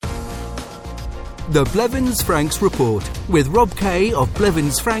The Blevins Franks Report with Rob Kay of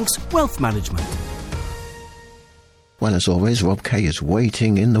Blevins Franks Wealth Management. Well, as always, Rob Kay is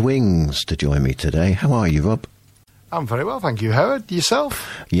waiting in the wings to join me today. How are you, Rob? I'm very well, thank you, Howard.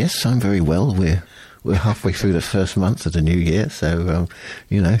 Yourself? Yes, I'm very well. We're halfway through the first month of the new year, so,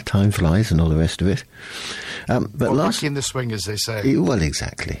 time flies and all the rest of it. Back in the swing, as they say. Well,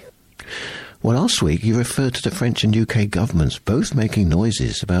 exactly. Well, last week you referred to the French and UK governments both making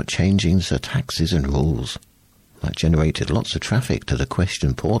noises about changing the taxes and rules. That generated lots of traffic to the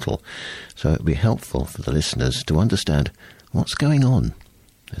question portal, so it would be helpful for the listeners to understand what's going on,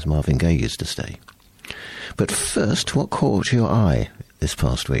 as Marvin Gaye used to say. But first, what caught your eye this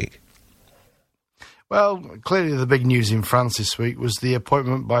past week? Well, clearly the big news in France this week was the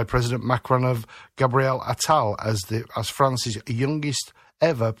appointment by President Macron of Gabriel Attal as France's youngest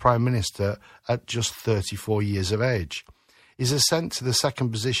ever Prime Minister at just 34 years of age. His ascent to the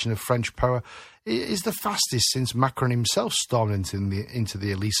second position of French power is the fastest since Macron himself stormed into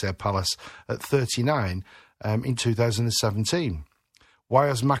the Élysée Palace at 39 in 2017. Why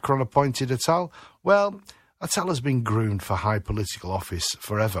has Macron appointed Attal? Well, Attal has been groomed for high political office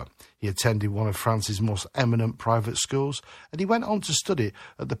forever. He attended one of France's most eminent private schools, and he went on to study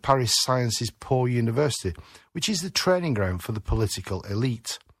at the Paris Sciences Po University, which is the training ground for the political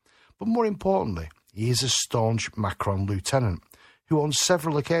elite. But more importantly, he is a staunch Macron lieutenant, who on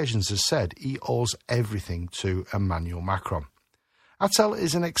several occasions has said he owes everything to Emmanuel Macron. Attal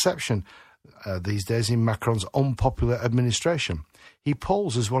is an exception these days in Macron's unpopular administration. He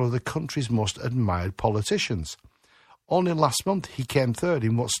polls as one of the country's most admired politicians. Only last month he came third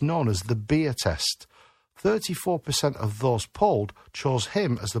in what's known as the beer test. 34% of those polled chose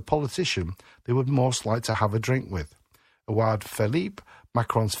him as the politician they would most like to have a drink with. Edouard Philippe,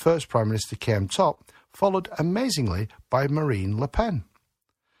 Macron's first Prime Minister, came top, followed amazingly by Marine Le Pen.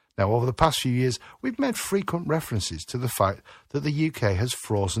 Now, over the past few years, we've made frequent references to the fact that the UK has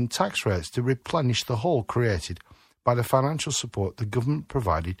frozen tax rates to replenish the hole created by the financial support the government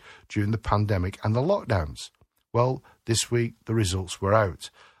provided during the pandemic and the lockdowns. Well, this week the results were out.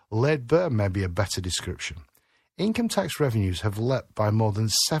 Laid bare may be a better description. Income tax revenues have leapt by more than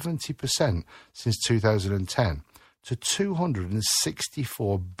 70% since 2010 to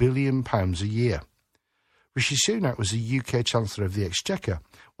 £264 billion a year. Rishi Sunak was the UK Chancellor of the Exchequer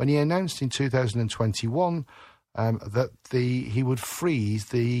when he announced in 2021 that he would freeze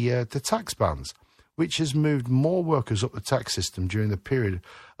the tax bans, which has moved more workers up the tax system during the period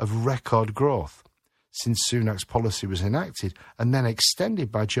of record growth. Since Sunak's policy was enacted and then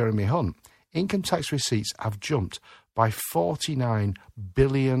extended by Jeremy Hunt, income tax receipts have jumped by £49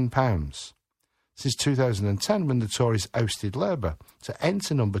 billion. Since 2010, when the Tories ousted Labour to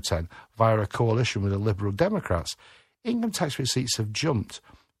enter number 10 via a coalition with the Liberal Democrats, income tax receipts have jumped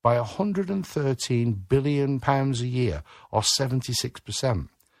by £113 billion a year, or 76%.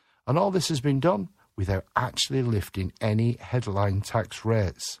 And all this has been done without actually lifting any headline tax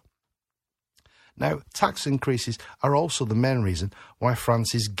rates. Now, tax increases are also the main reason why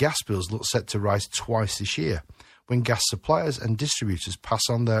France's gas bills look set to rise twice this year, when gas suppliers and distributors pass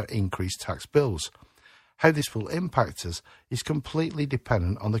on their increased tax bills. How this will impact us is completely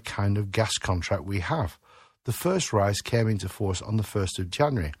dependent on the kind of gas contract we have. The first rise came into force on the 1st of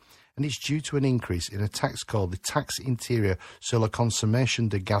January, and it's due to an increase in a tax called the Taxe Intérieure sur la Consommation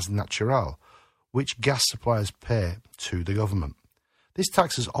de Gaz Naturel, which gas suppliers pay to the government. This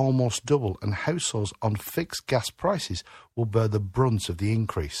tax has almost doubled, and households on fixed gas prices will bear the brunt of the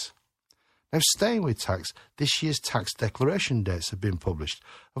increase. Now, staying with tax, this year's tax declaration dates have been published,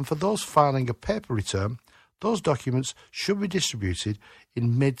 and for those filing a paper return, those documents should be distributed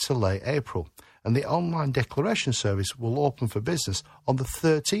in mid to late April, and the online declaration service will open for business on the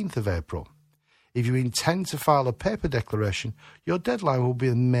 13th of April. If you intend to file a paper declaration, your deadline will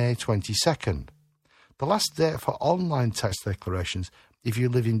be May 22nd. The last date for online tax declarations, if you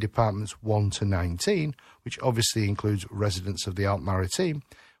live in departments 1 to 19, which obviously includes residents of the Alpes-Maritimes,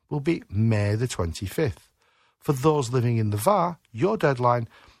 will be May the 25th. For those living in the VAR, your deadline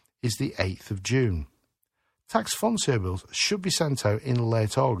is the 8th of June. Tax foncier bills should be sent out in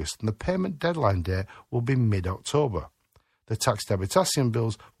late August, and the payment deadline date will be mid-October. The tax d'habitation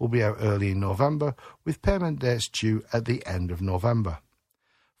bills will be out early in November, with payment dates due at the end of November.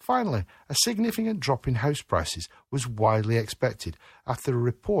 Finally, a significant drop in house prices was widely expected after a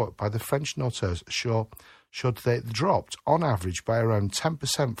report by the French notaires showed they dropped on average by around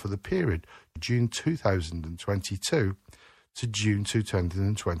 10% for the period June 2022 to June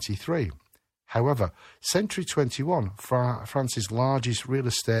 2023. However, Century 21, France's largest real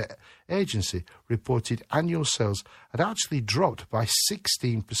estate agency, reported annual sales had actually dropped by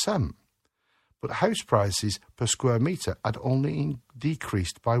 16%. but house prices per square metre had only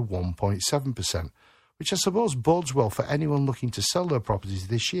decreased by 1.7%, which I suppose bodes well for anyone looking to sell their properties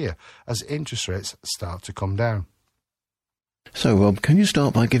this year as interest rates start to come down. So, Rob, can you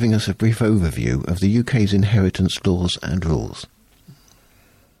start by giving us a brief overview of the UK's inheritance laws and rules?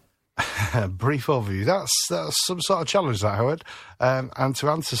 Brief overview. That's some sort of challenge, that, Howard. And to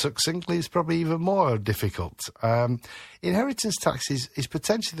answer succinctly is probably even more difficult. Inheritance tax is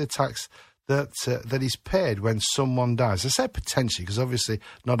potentially the tax that is paid when someone dies. I say potentially because obviously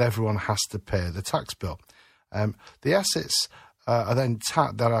not everyone has to pay the tax bill. The assets are then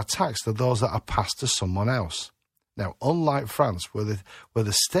that are taxed are those that are passed to someone else. Now, unlike France, where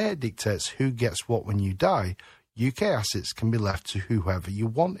the state dictates who gets what when you die, UK assets can be left to whoever you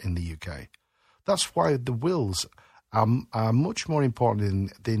want in the UK. That's why the wills are much more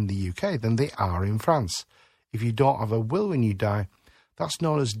important in the UK than they are in France. If you don't have a will when you die, that's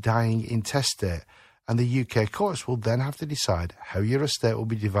known as dying intestate, and the UK courts will then have to decide how your estate will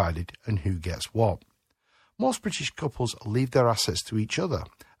be divided and who gets what. Most British couples leave their assets to each other,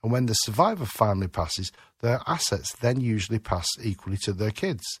 and when the survivor finally passes, their assets then usually pass equally to their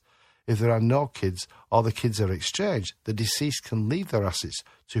kids. If there are no kids or the kids are exchanged, the deceased can leave their assets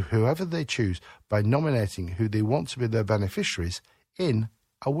to whoever they choose by nominating who they want to be their beneficiaries in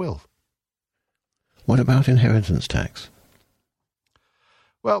a will. What about inheritance tax?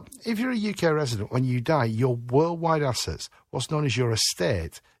 Well, if you're a UK resident, when you die, your worldwide assets, what's known as your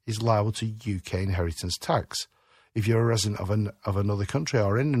estate, is liable to UK inheritance tax. If you're a resident of another country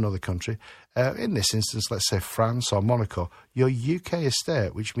or in another country, in this instance, let's say France or Monaco, your UK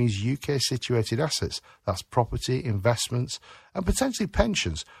estate, which means UK-situated assets, that's property, investments, and potentially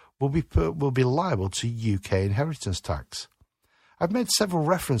pensions, will be liable to UK inheritance tax. I've made several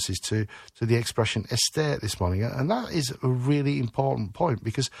references to the expression estate this morning, and that is a really important point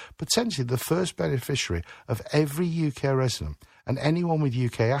because potentially the first beneficiary of every UK resident and anyone with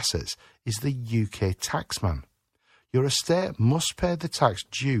UK assets is the UK taxman. Your estate must pay the tax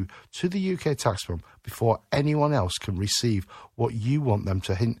due to the UK taxman before anyone else can receive what you want them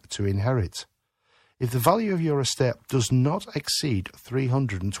to inherit. If the value of your estate does not exceed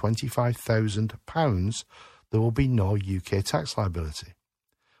 £325,000, there will be no UK tax liability.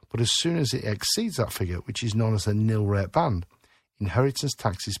 But as soon as it exceeds that figure, which is known as a nil rate band, inheritance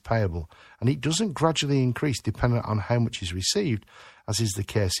tax is payable, and it doesn't gradually increase depending on how much is received, as is the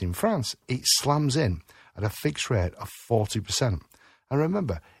case in France. It slams in at a fixed rate of 40%. And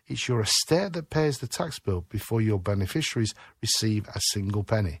remember, it's your estate that pays the tax bill before your beneficiaries receive a single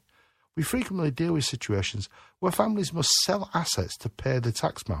penny. We frequently deal with situations where families must sell assets to pay the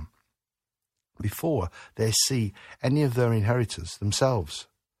taxman before they see any of their inheritance themselves.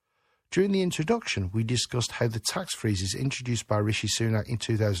 During the introduction, we discussed how the tax freezes introduced by Rishi Sunak in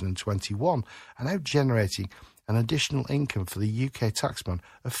 2021 are now generating an additional income for the UK taxman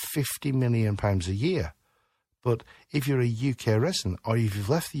of £50 million a year. But if you're a UK resident or if you've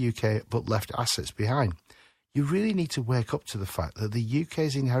left the UK but left assets behind, you really need to wake up to the fact that the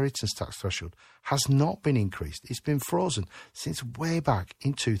UK's inheritance tax threshold has not been increased. It's been frozen since way back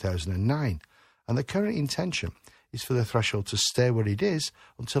in 2009. And the current intention is for the threshold to stay where it is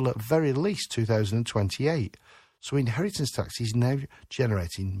until at very least 2028. So inheritance tax is now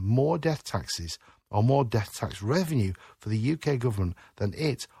generating more death taxes or more death tax revenue for the UK government than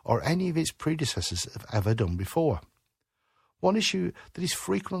it or any of its predecessors have ever done before. One issue that is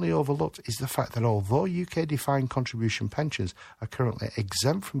frequently overlooked is the fact that although UK defined contribution pensions are currently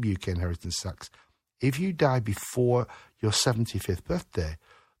exempt from UK inheritance tax, if you die before your 75th birthday,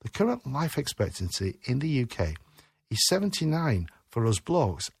 the current life expectancy in the UK is 79 for us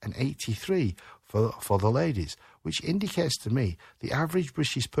blokes and 83 for the ladies, which indicates to me the average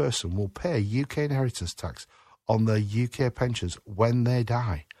British person will pay UK inheritance tax on their UK pensions when they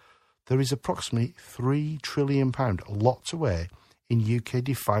die. There is approximately £3 trillion locked away in UK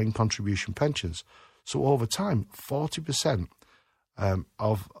defined contribution pensions. So over time, 40%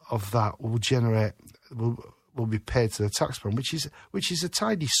 of that will be paid to the taxman, which is a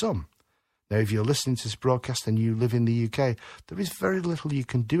tidy sum. Now, if you're listening to this broadcast and you live in the UK, there is very little you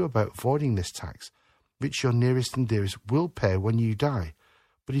can do about avoiding this tax, which your nearest and dearest will pay when you die.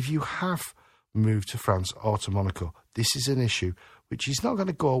 But if you have moved to France or to Monaco, this is an issue which is not going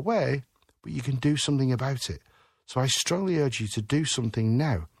to go away, but you can do something about it. So I strongly urge you to do something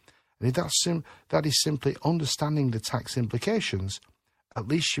now. And if that is simply understanding the tax implications, at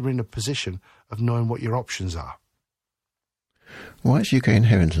least you're in a position of knowing what your options are. Why is UK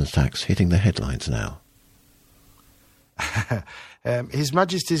inheritance tax hitting the headlines now? His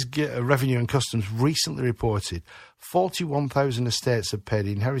Majesty's Revenue and Customs recently reported 41,000 estates have paid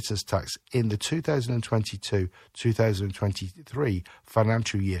inheritance tax in the 2022-2023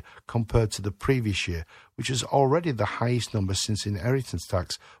 financial year compared to the previous year, which is already the highest number since inheritance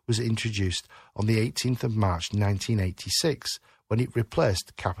tax was introduced on the 18th of March 1986, when it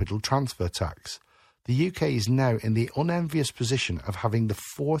replaced capital transfer tax. The UK is now in the unenvious position of having the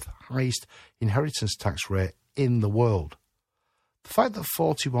fourth highest inheritance tax rate in the world. The fact that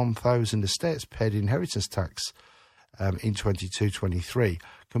 41,000 estates paid inheritance tax in 22-23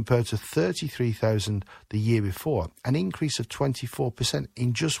 compared to 33,000 the year before, an increase of 24%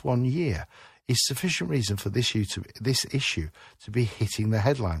 in just 1 year, is sufficient reason for this issue to be hitting the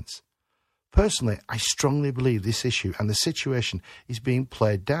headlines. Personally, I strongly believe this issue and the situation is being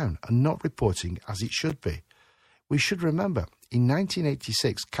played down and not reporting as it should be. We should remember, in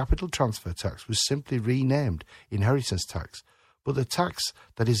 1986, capital transfer tax was simply renamed inheritance tax, but the tax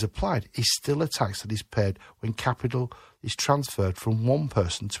that is applied is still a tax that is paid when capital is transferred from one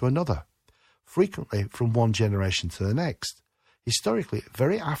person to another, frequently from one generation to the next. Historically,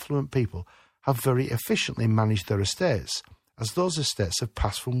 very affluent people have very efficiently managed their estates, as those estates have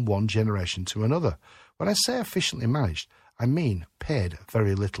passed from one generation to another. When I say efficiently managed, I mean paid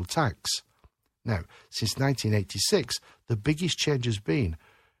very little tax. Now, since 1986, the biggest change has been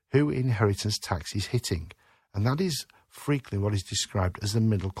who inheritance tax is hitting, and that is frequently what is described as the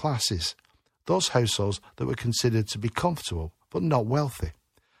middle classes, those households that were considered to be comfortable but not wealthy.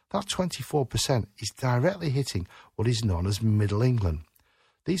 That 24% is directly hitting what is known as Middle England.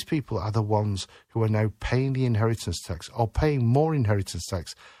 These people are the ones who are now paying the inheritance tax or paying more inheritance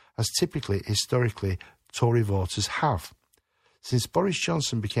tax, as typically, historically, Tory voters have. Since Boris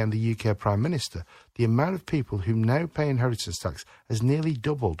Johnson became the UK Prime Minister, the amount of people who now pay inheritance tax has nearly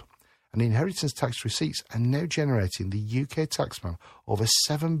doubled, and inheritance tax receipts are now generating the UK taxman over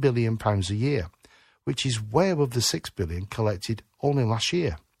 £7 billion a year, which is way above the £6 billion collected only last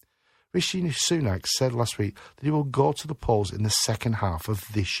year. Rishi Sunak said last week that he will go to the polls in the second half of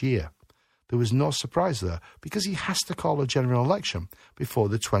this year. There was no surprise there, because he has to call a general election before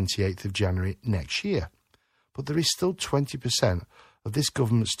the 28th of January next year. But there is still 20% of this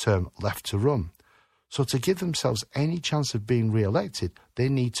government's term left to run. So to give themselves any chance of being re-elected, they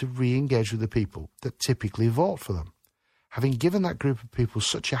need to re-engage with the people that typically vote for them. Having given that group of people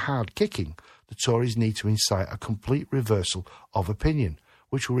such a hard kicking, the Tories need to incite a complete reversal of opinion,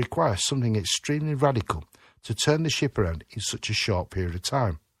 which will require something extremely radical to turn the ship around in such a short period of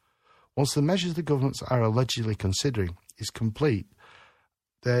time. Once the measures the governments are allegedly considering is complete,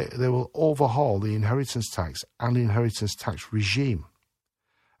 they will overhaul the inheritance tax and inheritance tax regime.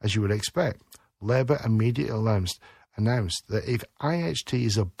 As you would expect, Labour immediately announced that if IHT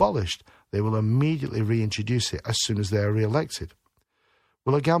is abolished, they will immediately reintroduce it as soon as they are re-elected.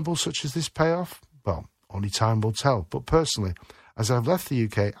 Will a gamble such as this pay off? Well, only time will tell, but personally, as I've left the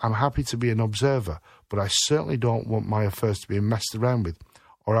UK, I'm happy to be an observer, but I certainly don't want my affairs to be messed around with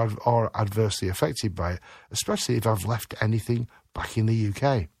or adversely affected by it, especially if I've left anything back in the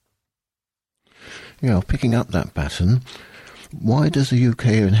UK. Yeah, picking up that baton, why does the UK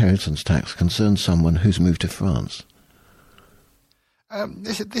inheritance tax concern someone who's moved to France?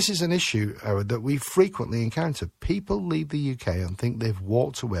 This is an issue, Howard, that we frequently encounter. People leave the UK and think they've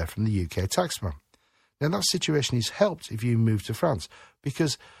walked away from the UK taxman. Now, that situation is helped if you move to France,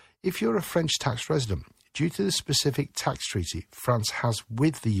 because if you're a French tax resident, due to the specific tax treaty France has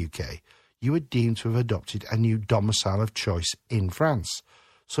with the UK, you are deemed to have adopted a new domicile of choice in France,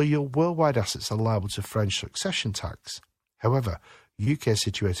 so your worldwide assets are liable to French succession tax. However,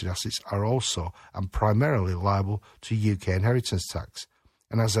 UK-situated assets are also and primarily liable to UK inheritance tax,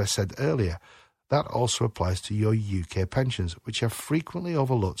 and as I said earlier, that also applies to your UK pensions, which are frequently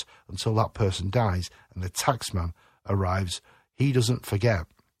overlooked until that person dies and the taxman arrives. He doesn't forget.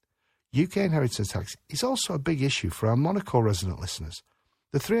 UK inheritance tax is also a big issue for our Monaco resident listeners.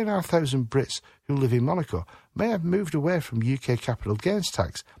 The 3,500 Brits who live in Monaco may have moved away from UK capital gains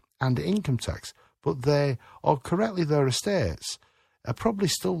tax and income tax, but they, or correctly their estates, are probably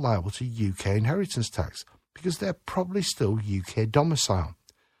still liable to UK inheritance tax because they're probably still UK domicile.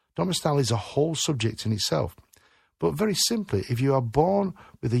 Domicile is a whole subject in itself, but very simply, if you are born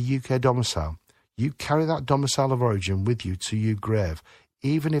with a UK domicile, you carry that domicile of origin with you to your grave,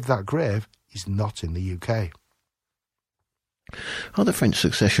 even if that grave is not in the UK. Are the French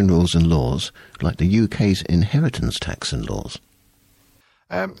succession rules and laws like the UK's inheritance tax and laws?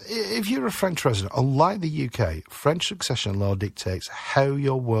 If you're a French resident, unlike the UK, French succession law dictates how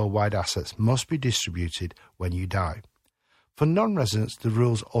your worldwide assets must be distributed when you die. For non-residents, the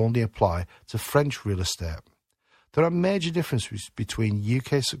rules only apply to French real estate. There are major differences between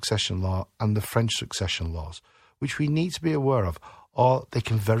UK succession law and the French succession laws, which we need to be aware of, or they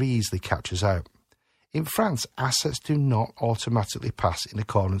can very easily catch us out. In France, assets do not automatically pass in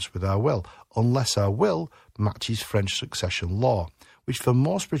accordance with our will, unless our will matches French succession law, which for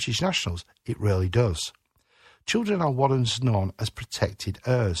most British nationals, it rarely does. Children are what is known as protected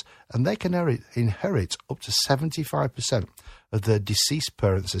heirs, and they can inherit up to 75% of their deceased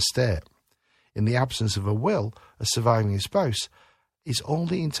parents' estate. In the absence of a will, a surviving spouse is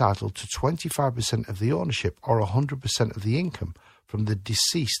only entitled to 25% of the ownership or 100% of the income from the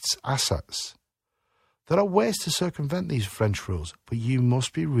deceased's assets. There are ways to circumvent these French rules, but you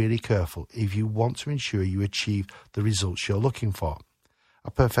must be really careful if you want to ensure you achieve the results you're looking for.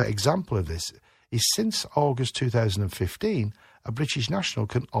 A perfect example of this is since August 2015, a British national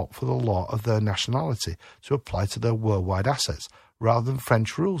can opt for the law of their nationality to apply to their worldwide assets, rather than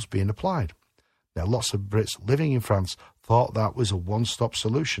French rules being applied. Now, lots of Brits living in France thought that was a one-stop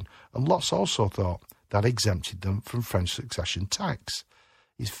solution, and lots also thought that exempted them from French succession tax.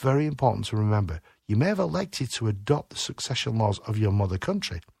 It's very important to remember, you may have elected to adopt the succession laws of your mother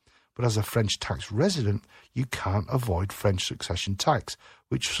country, but as a French tax resident, you can't avoid French succession tax,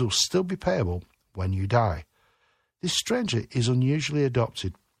 which will still be payable when you die. This stranger is unusually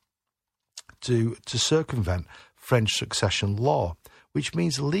adopted to circumvent French succession law, which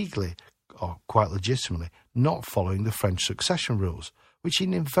means legally, or quite legitimately, not following the French succession rules, which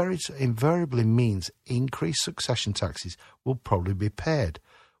invariably means increased succession taxes will probably be paid,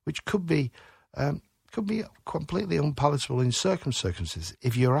 which could be completely unpalatable in circumstances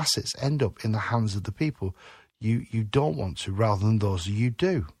if your assets end up in the hands of the people you don't want to rather than those you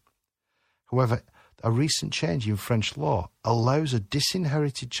do. However, a recent change in French law allows a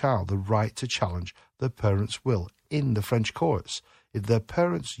disinherited child the right to challenge their parents' will in the French courts if their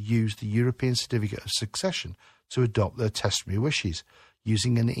parents use the European Certificate of Succession to adopt their testamentary wishes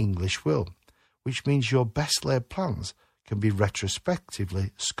using an English will, which means your best laid plans can be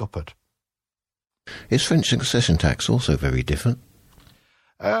retrospectively scuppered. Is French succession tax also very different?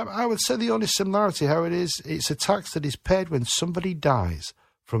 I would say the only similarity how it is, it's a tax that is paid when somebody dies.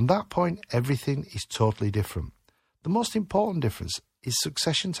 From that point, everything is totally different. The most important difference is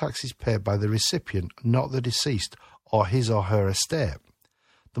succession tax is paid by the recipient, not the deceased, or his or her estate.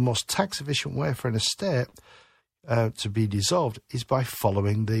 The most tax-efficient way for an estate to be dissolved is by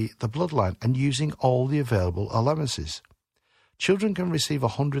following the bloodline and using all the available allowances. Children can receive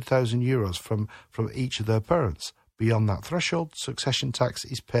 €100,000 from each of their parents. Beyond that threshold, succession tax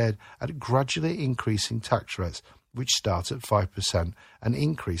is paid at gradually increasing tax rates, which start at 5% and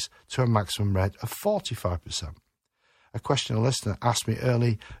increase to a maximum rate of 45%. A question a listener asked me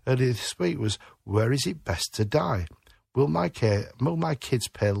earlier this week was, where is it best to die? Will my kids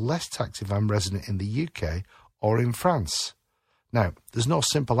pay less tax if I'm resident in the UK or in France? Now, there's no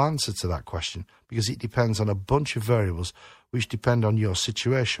simple answer to that question because it depends on a bunch of variables which depend on your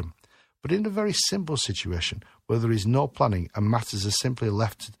situation. But in a very simple situation, where there is no planning and matters are simply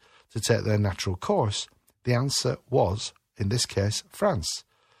left to take their natural course, the answer was, in this case, France.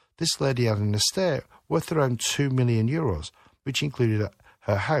 This lady had an estate worth around €2 million, which included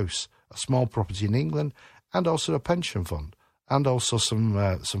her house, a small property in England, and also a pension fund, and also some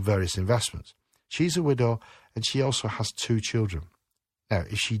various investments. She's a widow, and she also has 2 children. Now,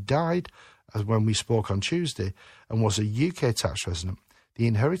 if she died, as when we spoke on Tuesday, and was a UK tax resident, the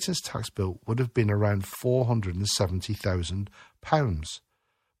inheritance tax bill would have been around £470,000.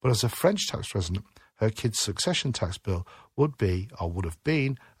 But as a French tax resident, her kids' succession tax bill would have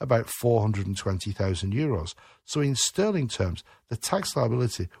been about €420,000. So in sterling terms, the tax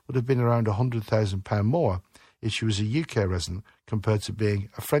liability would have been around £100,000 more if she was a UK resident compared to being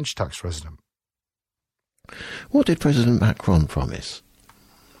a French tax resident. What did President Macron promise?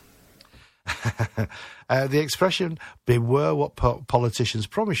 The expression, beware what politicians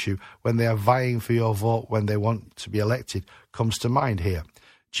promise you when they are vying for your vote when they want to be elected, comes to mind here.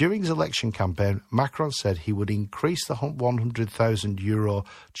 During his election campaign, Macron said he would increase the €100,000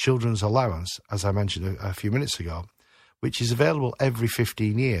 children's allowance, as I mentioned a few minutes ago, which is available every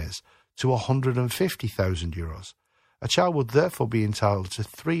 15 years, to €150,000. A child would therefore be entitled to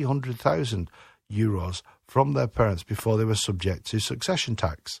 €300,000 from their parents before they were subject to succession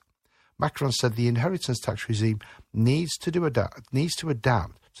tax. Macron said the inheritance tax regime needs to adapt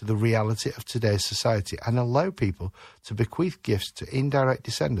to the reality of today's society and allow people to bequeath gifts to indirect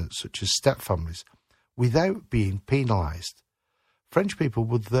descendants, such as stepfamilies, without being penalised. French people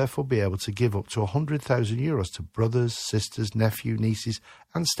would therefore be able to give up to €100,000 to brothers, sisters, nephews, nieces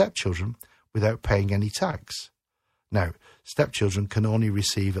and stepchildren without paying any tax. Now, stepchildren can only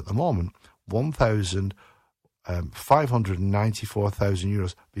receive at the moment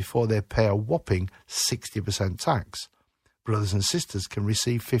 €594,000 before they pay a whopping 60% tax. Brothers and sisters can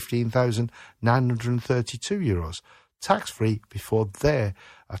receive €15,932 tax-free before they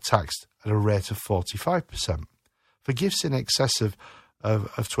are taxed at a rate of 45%. For gifts in excess of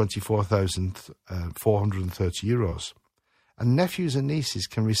 €24,430. And nephews and nieces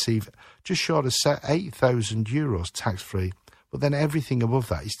can receive just short of €8,000 tax-free, but then everything above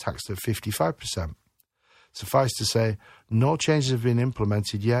that is taxed at 55%. Suffice to say, no changes have been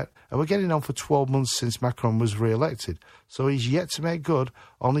implemented yet, and we're getting on for 12 months since Macron was re-elected, so he's yet to make good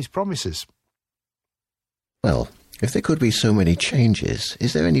on his promises. Well, if there could be so many changes,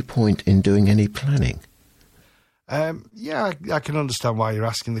 is there any point in doing any planning? Yeah, I can understand why you're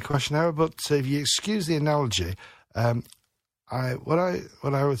asking the question, Howard, but if you excuse the analogy, what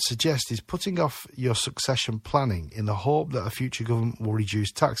I would suggest is putting off your succession planning in the hope that a future government will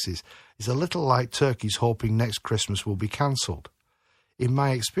reduce taxes is a little like turkeys hoping next Christmas will be cancelled. In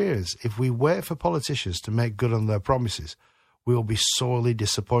my experience, if we wait for politicians to make good on their promises, we will be sorely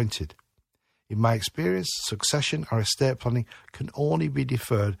disappointed. In my experience, succession or estate planning can only be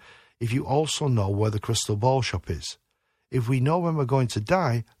deferred if you also know where the crystal ball shop is. If we know when we're going to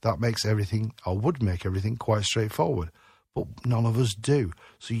die, that makes everything, or would make everything, quite straightforward. But none of us do.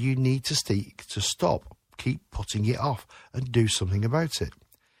 So you need to stop, keep putting it off, and do something about it.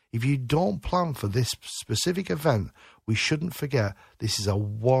 If you don't plan for this specific event, we shouldn't forget this is a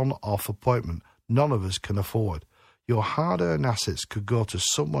one-off appointment none of us can afford. Your hard-earned assets could go to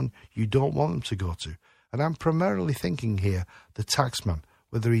someone you don't want them to go to. And I'm primarily thinking here the taxman,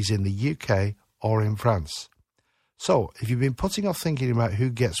 whether he's in the UK or in France. So, if you've been putting off thinking about who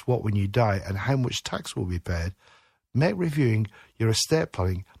gets what when you die and how much tax will be paid, make reviewing your estate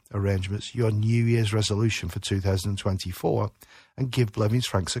planning arrangements your New Year's resolution for 2024 and give Blevins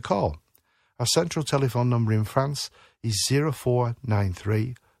Franks a call. Our central telephone number in France is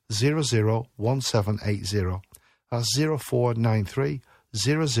 0493 001780. That's 0493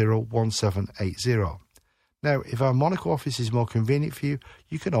 001780. Now, if our Monaco office is more convenient for you,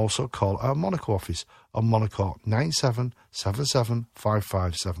 you can also call our Monaco office on Monaco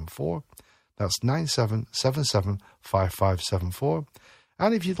 97775574. That's 97775574.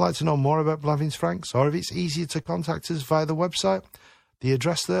 And if you'd like to know more about Blevins Franks, or if it's easier to contact us via the website, the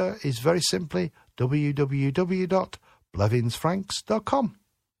address there is very simply www.blevinsfranks.com.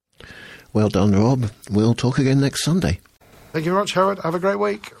 Well done, Rob. We'll talk again next Sunday. Thank you very much, Howard. Have a great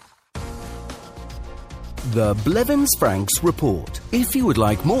week. The Blevins Franks Report. If you would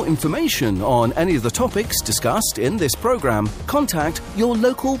like more information on any of the topics discussed in this programme, contact your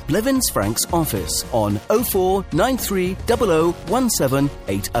local Blevins Franks office on 0493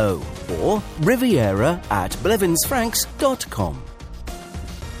 001780 or riviera@blevinsfranks.com.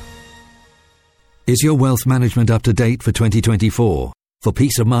 Is your wealth management up to date for 2024? For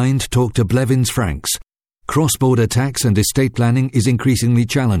peace of mind, talk to Blevins Franks. Cross-border tax and estate planning is increasingly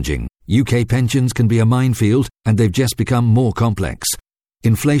challenging. UK pensions can be a minefield, and they've just become more complex.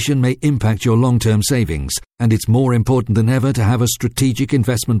 Inflation may impact your long-term savings, and it's more important than ever to have a strategic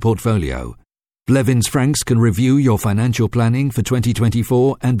investment portfolio. Blevins Franks can review your financial planning for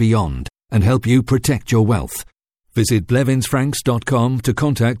 2024 and beyond, and help you protect your wealth. Visit blevinsfranks.com to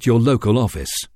contact your local office.